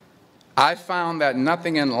I found that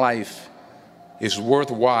nothing in life is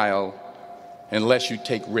worthwhile unless you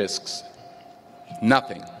take risks.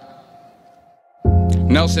 Nothing.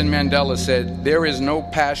 Nelson Mandela said, "There is no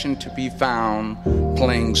passion to be found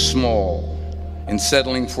playing small and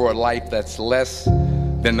settling for a life that's less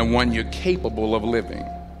than the one you're capable of living."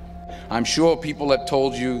 I'm sure people have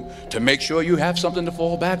told you to make sure you have something to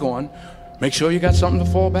fall back on. Make sure you got something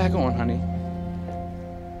to fall back on, honey.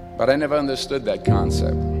 But I never understood that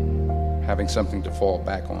concept, having something to fall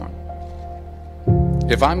back on.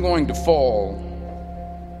 If I'm going to fall,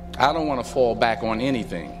 I don't want to fall back on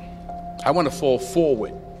anything. I want to fall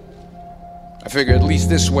forward. I figure at least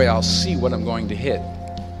this way I'll see what I'm going to hit.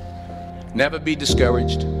 Never be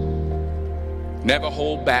discouraged. Never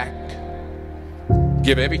hold back.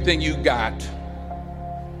 Give everything you got.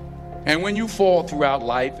 And when you fall throughout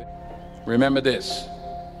life, remember this: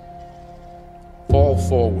 fall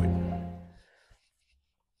forward.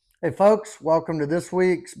 Hey folks, welcome to this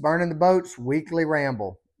week's Burning the Boats Weekly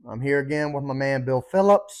Ramble. I'm here again with my man Bill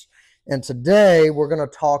Phillips, and today we're going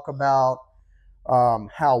to talk about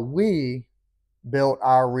how we built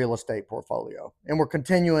our real estate portfolio. And we're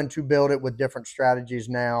continuing to build it with different strategies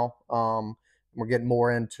now. We're getting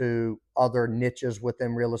more into other niches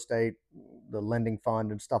within real estate, the lending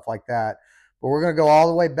fund and stuff like that. But we're going to go all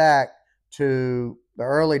the way back to the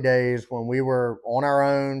early days when we were on our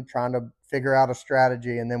own trying to figure out a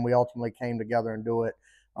strategy, and then we ultimately came together and do it.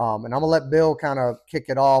 And I'm going to let Bill kind of kick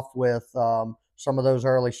it off with some of those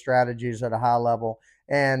early strategies at a high level.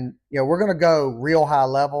 And, we're going to go real high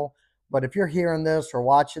level. But if you're hearing this or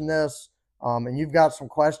watching this and you've got some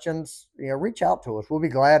questions, reach out to us. We'll be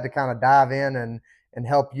glad to kind of dive in and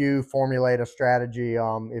help you formulate a strategy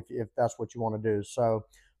if that's what you want to do. So,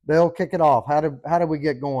 Bill, kick it off. How did we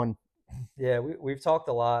get going? Yeah, we've talked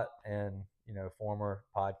a lot in former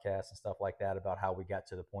podcasts and stuff like that about how we got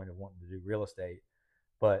to the point of wanting to do real estate,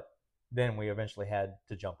 but then we eventually had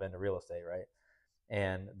to jump into real estate, right?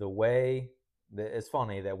 And the way that it's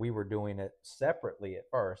funny that we were doing it separately at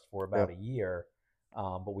first for about a year,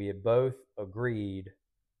 but we had both agreed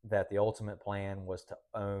that the ultimate plan was to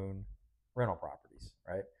own rental properties,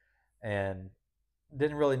 right? And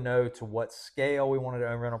didn't really know to what scale we wanted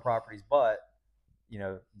to own rental properties, but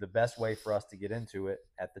the best way for us to get into it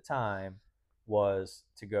at the time was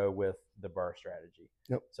to go with the BRRRR strategy.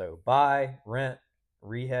 Yep. So buy, rent,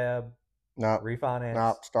 rehab,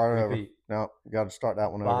 refinance, start it repeat. over. You got to start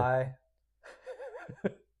that one Buy,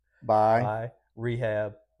 over. Buy. buy,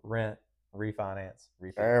 rehab, rent, refinance,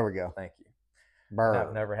 repeat. There we go. Thank you. BRRRR.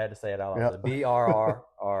 I've never had to say it out loud. Yep. So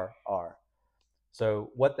BRRRR.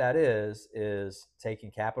 So what that is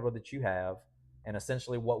taking capital that you have, and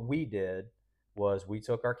essentially what we did was we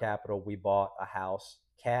took our capital, we bought a house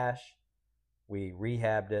cash, we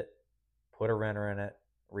rehabbed it, put a renter in it,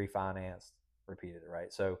 refinanced, repeated it,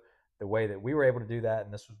 right? So the way that we were able to do that,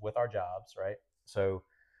 and this was with our jobs, right? So,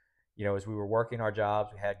 as we were working our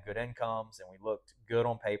jobs, we had good incomes and we looked good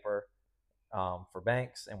on paper for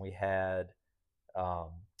banks, and we had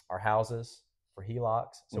our houses for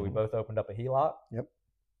HELOCs. So we both opened up a HELOC. Yep.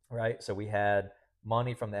 Right. So we had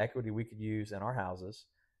money from the equity we could use in our houses.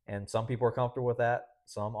 And some people are comfortable with that.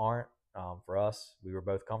 Some aren't. For us, we were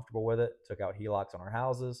both comfortable with it. Took out HELOCs on our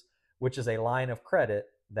houses, which is a line of credit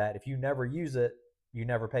that if you never use it, you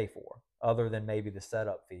never pay for, other than maybe the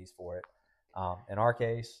setup fees for it. In our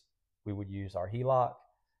case, we would use our HELOC,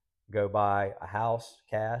 go buy a house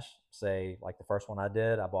cash. Say, like the first one I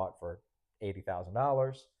did, I bought for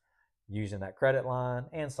 $80,000 using that credit line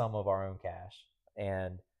and some of our own cash,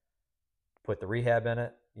 and put the rehab in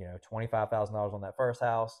it. $25,000 on that first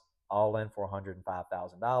house, all in for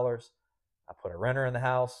 $105,000. I put a renter in the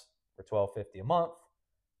house for $1,250 a month,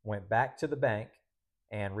 went back to the bank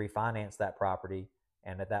and refinanced that property.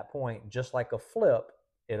 And at that point, just like a flip,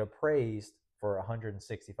 it appraised for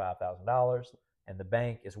 $165,000. And the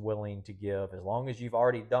bank is willing to give, as long as you've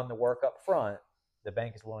already done the work up front, the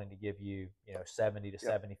bank is willing to give you, 70 to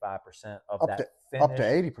 75% of that finish. Up to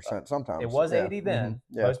 80% sometimes. It was 80 then.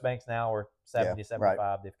 Mm-hmm. Yeah. Most banks now are 70, 75.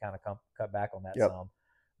 Right. They've kind of cut back on that some.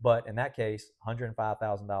 But in that case,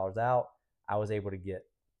 $105,000 out, I was able to get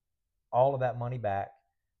all of that money back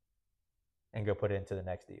and go put it into the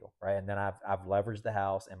next deal, right? And then I've leveraged the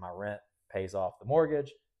house, and my rent pays off the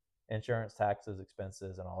mortgage, insurance, taxes,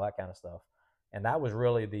 expenses, and all that kind of stuff. And that was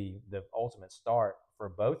really the ultimate start for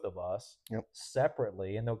both of us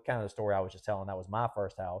separately. And the kind of the story I was just telling, that was my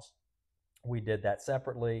first house. We did that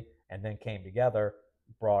separately and then came together,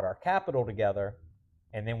 brought our capital together,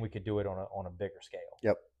 and then we could do it on a bigger scale.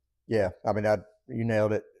 Yep. Yeah. I mean, you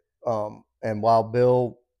nailed it. And while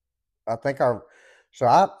Bill, I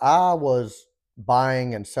was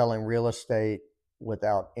buying and selling real estate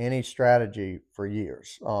without any strategy for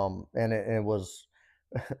years. And it was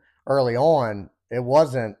early on, it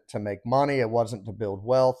wasn't to make money, it wasn't to build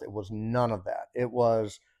wealth, it was none of that. It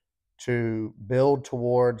was to build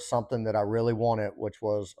towards something that I really wanted, which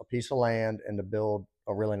was a piece of land and to build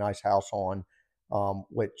a really nice house on,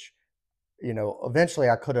 which, eventually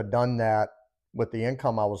I could have done that with the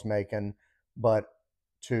income I was making, but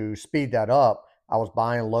to speed that up, I was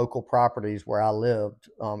buying local properties where I lived.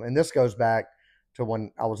 And this goes back to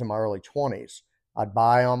when I was in my early 20s. I'd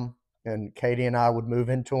buy them, and Katie and I would move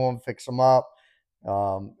into them, fix them up,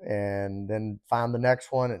 and then find the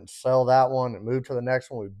next one and sell that one and move to the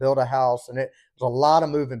next one. We'd build a house, and it was a lot of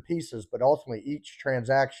moving pieces, but ultimately each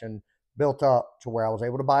transaction built up to where I was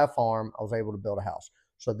able to buy a farm, I was able to build a house.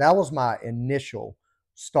 So that was my initial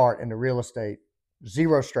start into real estate,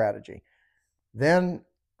 zero strategy. Then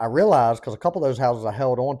I realized, because a couple of those houses I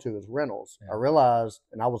held on to as rentals, I realized,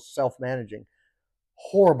 and I was self-managing,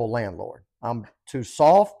 horrible landlord. I'm too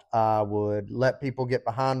soft. I would let people get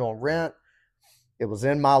behind on rent. It was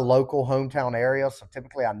in my local hometown area, so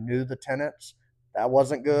typically I knew the tenants. That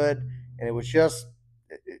wasn't good. And it was just,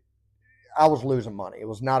 I was losing money. It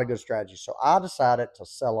was not a good strategy. So I decided to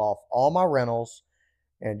sell off all my rentals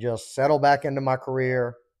and just settle back into my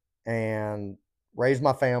career and raise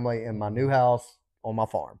my family in my new house on my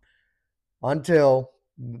farm, until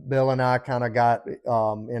Bill and I kind of got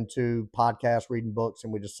into podcasts, reading books,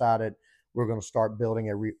 and we decided we're going to start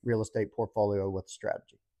building a real estate portfolio with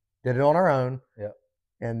strategy. Did it on our own. Yep.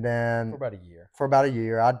 And then for about a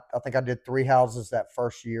year. I think I did 3 houses that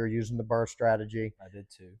first year using the BRRRR strategy. I did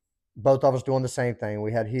too. Both of us doing the same thing.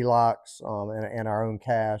 We had HELOCs and our own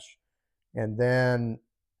cash. And then,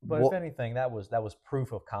 but if anything, that was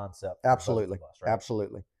proof of concept. Absolutely. Both of us, right?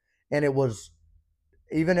 Absolutely. And it was,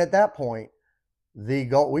 even at that point, the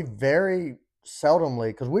goal, we very seldomly,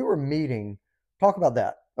 because we were meeting, talk about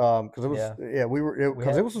that. Because it was,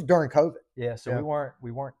 it was during COVID. Yeah. So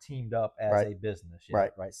we weren't teamed up as a business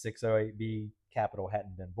yet, right? 608B Capital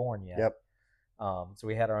hadn't been born yet. Yep. So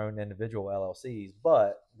we had our own individual LLCs,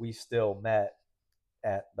 but we still met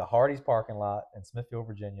at the Hardee's parking lot in Smithfield,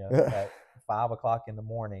 Virginia at 5:00 in the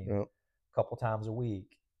morning, a couple times a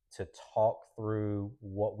week, to talk through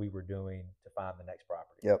what we were doing to find the next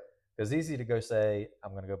property. Yep. Because it's easy to go say,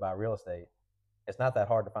 I'm going to go buy real estate. It's not that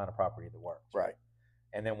hard to find a property that works. Right.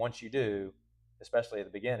 And then once you do, especially at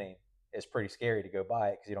the beginning, it's pretty scary to go buy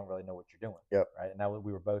it because you don't really know what you're doing. Yep. Right. And now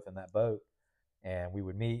we were both in that boat, and we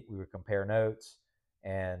would meet, we would compare notes,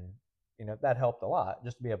 and that helped a lot,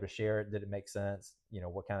 just to be able to share it. Did it make sense?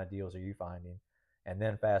 What kind of deals are you finding? And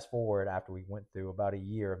then fast forward, after we went through about a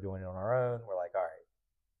year of doing it on our own, we're like, all right,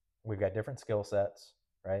 we've got different skill sets,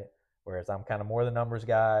 right? Whereas I'm kind of more the numbers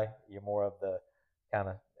guy, you're more of the kind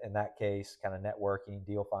of, in that case, kind of networking,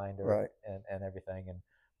 deal finder, right, and everything. And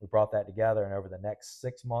we brought that together, and over the next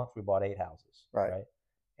 6 months, we bought 8 houses, right?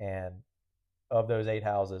 And of those 8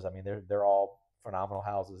 houses, I mean, they're all phenomenal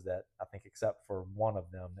houses that I think, except for one of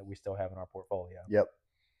them, that we still have in our portfolio. Yep.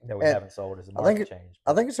 That we haven't sold as a market change.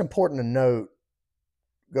 I think it's important to note,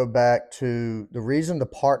 go back to the reason the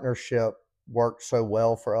partnership worked so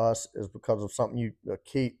well for us is because of something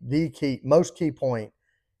most key point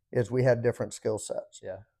is we had different skill sets.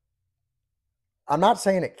 Yeah. I'm not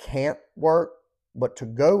saying it can't work, but to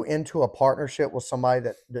go into a partnership with somebody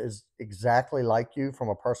that is exactly like you from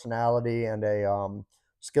a personality and a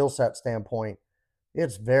skill set standpoint,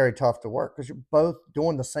 it's very tough to work because you're both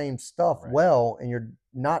doing the same stuff well, and you're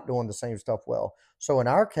not doing the same stuff well. So in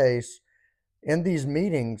our case, in these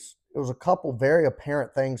meetings, it was a couple very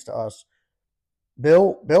apparent things to us.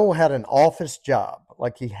 Bill had an office job.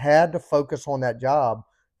 Like, he had to focus on that job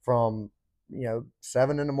from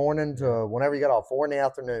 7 in the morning to whenever you got off, 4 in the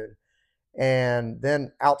afternoon. And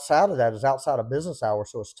then outside of that is outside of business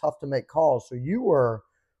hours, so it's tough to make calls. So you were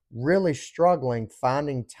really struggling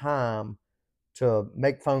finding time to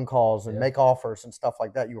make phone calls and make offers and stuff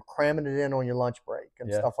like that. You were cramming it in on your lunch break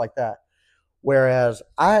and stuff like that. Whereas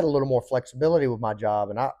I had a little more flexibility with my job,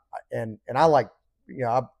 and I like,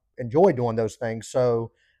 I enjoy doing those things.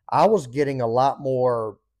 So I was getting a lot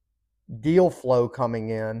more deal flow coming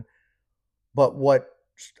in. But what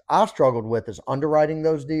I struggled with is underwriting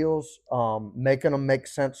those deals, making them make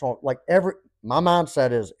sense on, like, my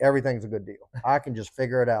mindset is everything's a good deal. I can just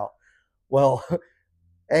figure it out. Well,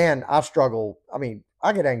 and I struggle. I mean,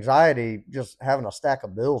 I get anxiety just having a stack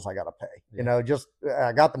of bills I got to pay.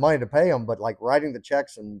 I got the money to pay them, but like writing the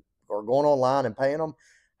checks or going online and paying them,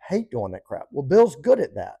 I hate doing that crap. Well, Bill's good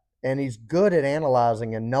at that, and he's good at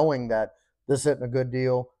analyzing and knowing that this isn't a good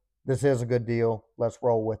deal. This is a good deal. Let's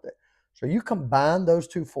roll with it. So you combine those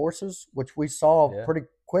two forces, which we saw Yeah. pretty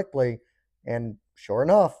quickly, and sure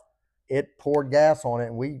enough, it poured gas on it,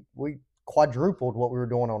 and we quadrupled what we were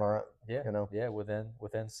doing on our own. Yeah. You know. Yeah.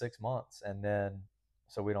 Within 6 months, and then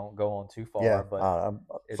so we don't go on too far, Yeah. but I'm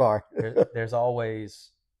sorry. there's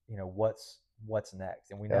always what's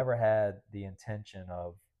next, and we Yep. never had the intention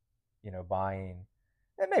of buying.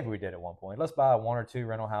 And maybe we did at one point. Let's buy 1 or 2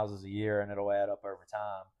 rental houses a year, and it'll add up over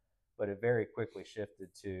time. But it very quickly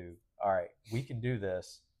shifted to, all right, we can do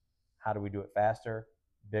this. How do we do it faster,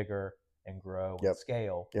 bigger, and grow and Yep.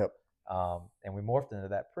 scale? Yep. And we morphed into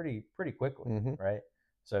that pretty quickly, Mhm. right?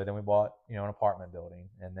 So then we bought an apartment building,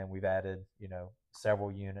 and then we've added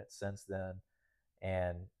several units since then,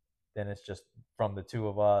 and then it's just from the two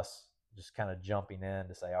of us just kind of jumping in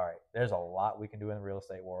to say, all right, there's a lot we can do in the real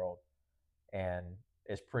estate world, and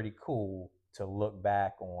it's pretty cool to look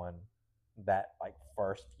back on that like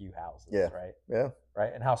first few houses, Yeah. right? Yeah.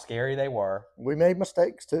 Right, and how scary they were. We made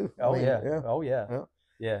mistakes too. Oh yeah. Yeah. Oh yeah. Yeah.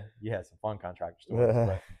 Yeah. You had some fun contractor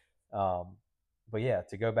stories, but yeah,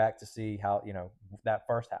 to go back to see how that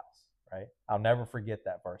first house, right? I'll never forget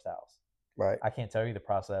that first house. Right. I can't tell you the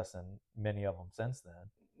process and many of them since then,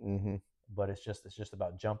 Mm-hmm. but it's just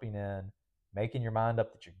about jumping in, making your mind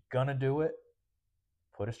up that you're gonna do it,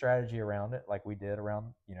 put a strategy around it, like we did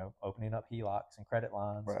around opening up HELOCs and credit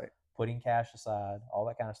lines, Right. putting cash aside, all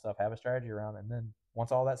that kind of stuff. Have a strategy around it, and then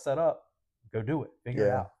once all that's set up, go do it, figure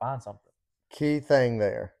it out, find something. Key thing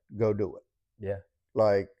there, go do it. Yeah.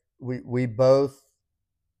 Like we both,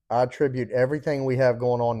 I attribute everything we have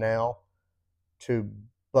going on now to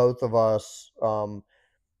both of us.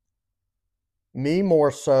 Me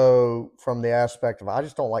more so from the aspect of I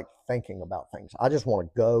just don't like thinking about things. I just want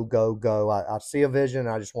to go. I see a vision, and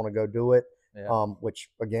I just want to go do it. Yeah. Which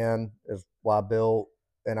again is why Bill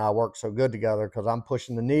and I work so good together, because I'm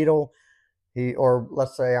pushing the needle. Or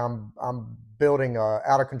let's say I'm building a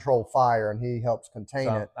out of control fire, and he helps contain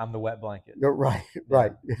So it. I'm the wet blanket. You're right,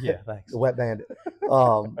 right. Yeah, thanks. The wet bandit.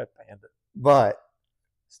 Wet bandit. But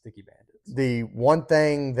Sticky bandits. the one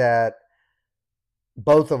thing that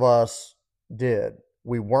both of us did,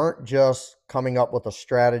 we weren't just coming up with a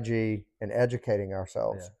strategy and educating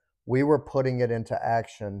ourselves. Yeah. We were putting it into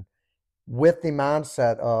action with the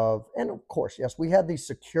mindset of, and of course, yes, we had the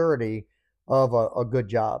security of a good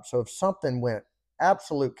job. So if something went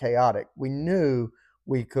absolute chaotic, we knew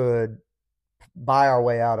we could buy our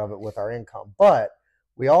way out of it with our income. But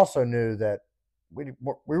we also knew that we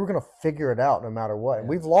were going to figure it out no matter what. And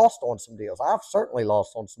we've lost on some deals. I've certainly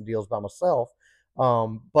lost on some deals by myself.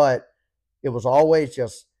 But it was always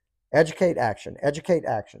just educate, action, educate,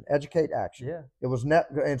 action, educate, action. Yeah. It was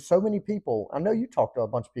and so many people, I know you talked to a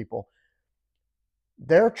bunch of people,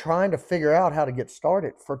 they're trying to figure out how to get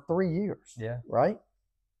started for 3 years. Yeah. Right?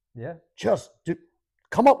 Yeah. Just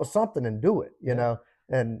come up with something and do it, you know?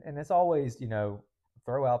 And it's always,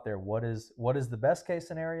 throw out there what is the best case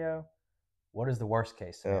scenario, what is the worst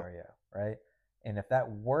case scenario, right? And if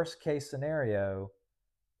that worst case scenario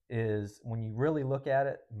is, when you really look at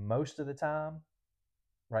it, most of the time,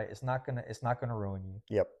 right, it's not gonna ruin you.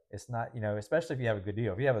 Yep. It's not, especially if you have a good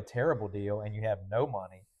deal. If you have a terrible deal and you have no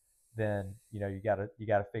money, then you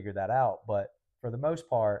gotta figure that out. But for the most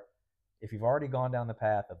part, if you've already gone down the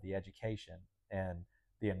path of the education and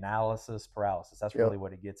the analysis paralysis, that's really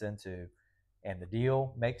what it gets into, and the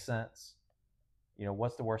deal makes sense,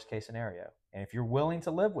 what's the worst case scenario? And if you're willing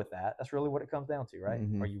to live with that, that's really what it comes down to, right?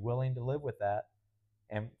 Mm-hmm. Are you willing to live with that?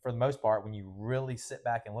 And for the most part, when you really sit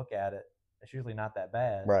back and look at it, it's usually not that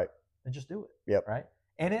bad. Right. Then just do it. Yep. Right.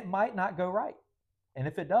 And it might not go right. And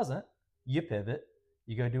if it doesn't, you pivot,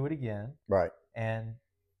 you go do it again. Right. And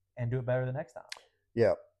do it better the next time.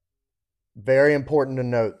 Yeah. Very important to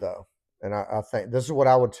note, though. And I think this is what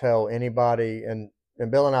I would tell anybody, and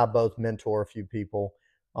Bill and I both mentor a few people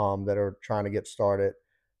that are trying to get started.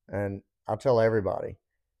 And I tell everybody,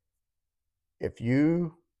 if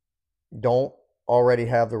you don't already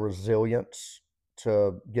have the resilience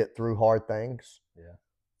to get through hard things,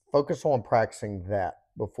 focus on practicing that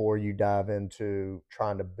before you dive into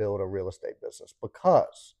trying to build a real estate business.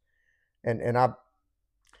 Because, and I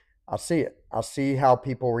see it. I see how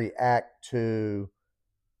people react to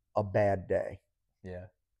a bad day. Yeah.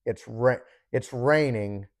 It's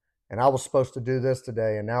raining, and I was supposed to do this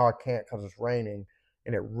today, and now I can't because it's raining,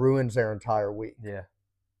 and it ruins their entire week. Yeah.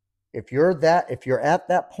 If you're at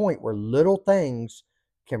that point where little things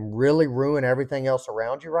can really ruin everything else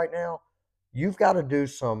around you right now, you've got to do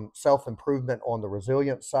some self-improvement on the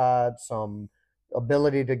resilience side, some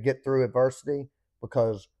ability to get through adversity,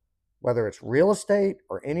 because whether it's real estate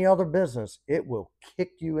or any other business, it will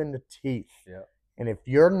kick you in the teeth. Yeah. And if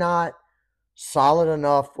you're not solid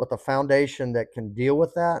enough with a foundation that can deal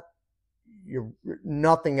with that,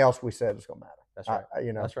 nothing else we said is going to matter. That's right.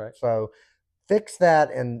 That's right. So fix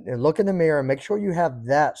that and look in the mirror and make sure you have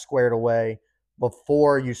that squared away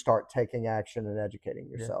before you start taking action and educating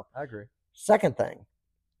yourself. Yeah, I agree. Second thing,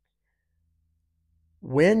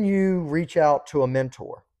 when you reach out to a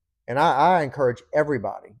mentor, and I encourage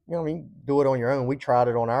everybody, do it on your own. We tried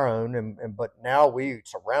it on our own, but now we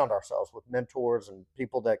surround ourselves with mentors and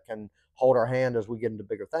people that can hold our hand as we get into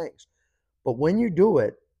bigger things. But when you do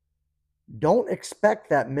it, don't expect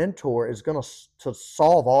that mentor is going to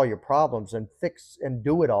solve all your problems and fix and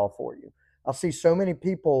do it all for you. I see so many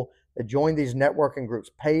people that join these networking groups,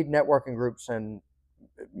 paid networking groups, and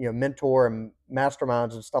mentor and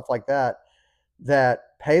masterminds and stuff like that,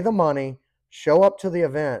 that pay the money, show up to the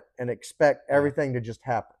event, and expect everything to just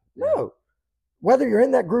happen. Yeah. No, whether you're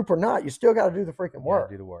in that group or not, you still got to do the freaking work.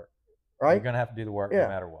 Do the work, right? You're going to have to do the work no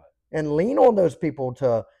matter what. And lean on those people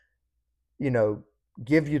to,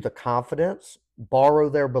 give you the confidence, borrow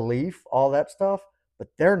their belief, all that stuff. But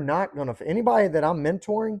they're not going to, anybody that I'm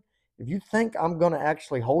mentoring, if you think I'm going to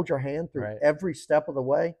actually hold your hand through every step of the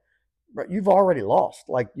way, you've already lost.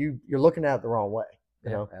 Like you're looking at it the wrong way.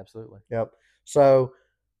 You know? Absolutely. Yep. So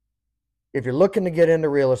if you're looking to get into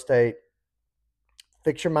real estate,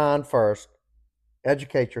 fix your mind first,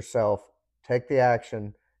 educate yourself, take the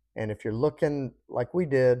action. And if you're looking like we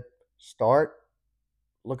did,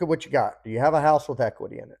 look at what you got. Do you have a house with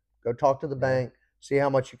equity in it? Go talk to the bank, see how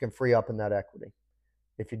much you can free up in that equity.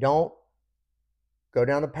 If you don't, go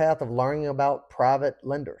down the path of learning about private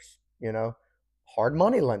lenders, hard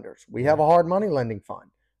money lenders. We have a hard money lending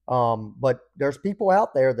fund. But there's people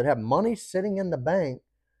out there that have money sitting in the bank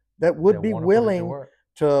that would be willing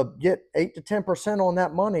to get 8 to 10% on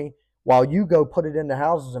that money while you go put it into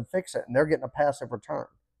houses and fix it, and they're getting a passive return.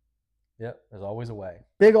 Yep, there's always a way.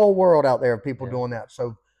 Big old world out there of people doing that.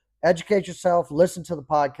 So educate yourself, listen to the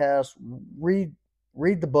podcast, read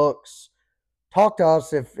the books, talk to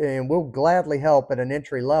us and we'll gladly help at an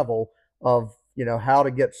entry level of, how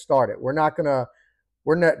to get started. We're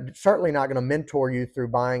certainly not gonna mentor you through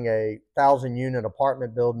buying a 1,000-unit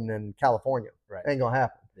apartment building in California. Right. Ain't gonna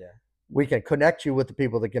happen. Yeah. We can connect you with the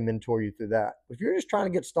people that can mentor you through that. If you're just trying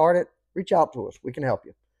to get started, reach out to us. We can help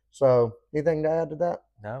you. So anything to add to that?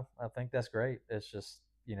 No, I think that's great. It's just,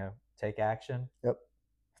 take action. Yep.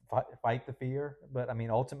 Fight the fear. But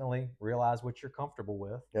ultimately realize what you're comfortable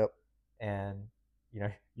with. Yep. And,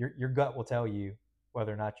 your gut will tell you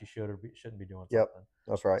whether or not you should or shouldn't be doing something. Yep.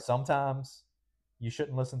 That's right. Sometimes you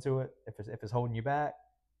shouldn't listen to it if it's holding you back.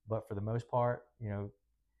 But for the most part,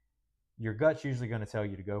 your gut's usually going to tell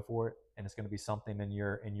you to go for it. And it's going to be something in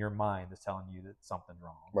your mind that's telling you that something's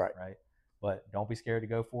wrong. Right. Right. But don't be scared to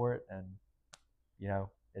go for it. And,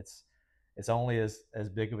 it's only as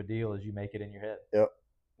big of a deal as you make it in your head. Yep.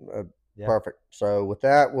 Perfect. So with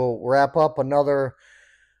that, we'll wrap up another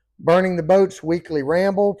Burning the Boats weekly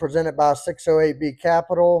ramble presented by 608B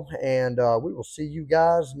Capital. And we will see you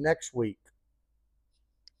guys next week.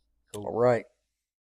 Cool. All right.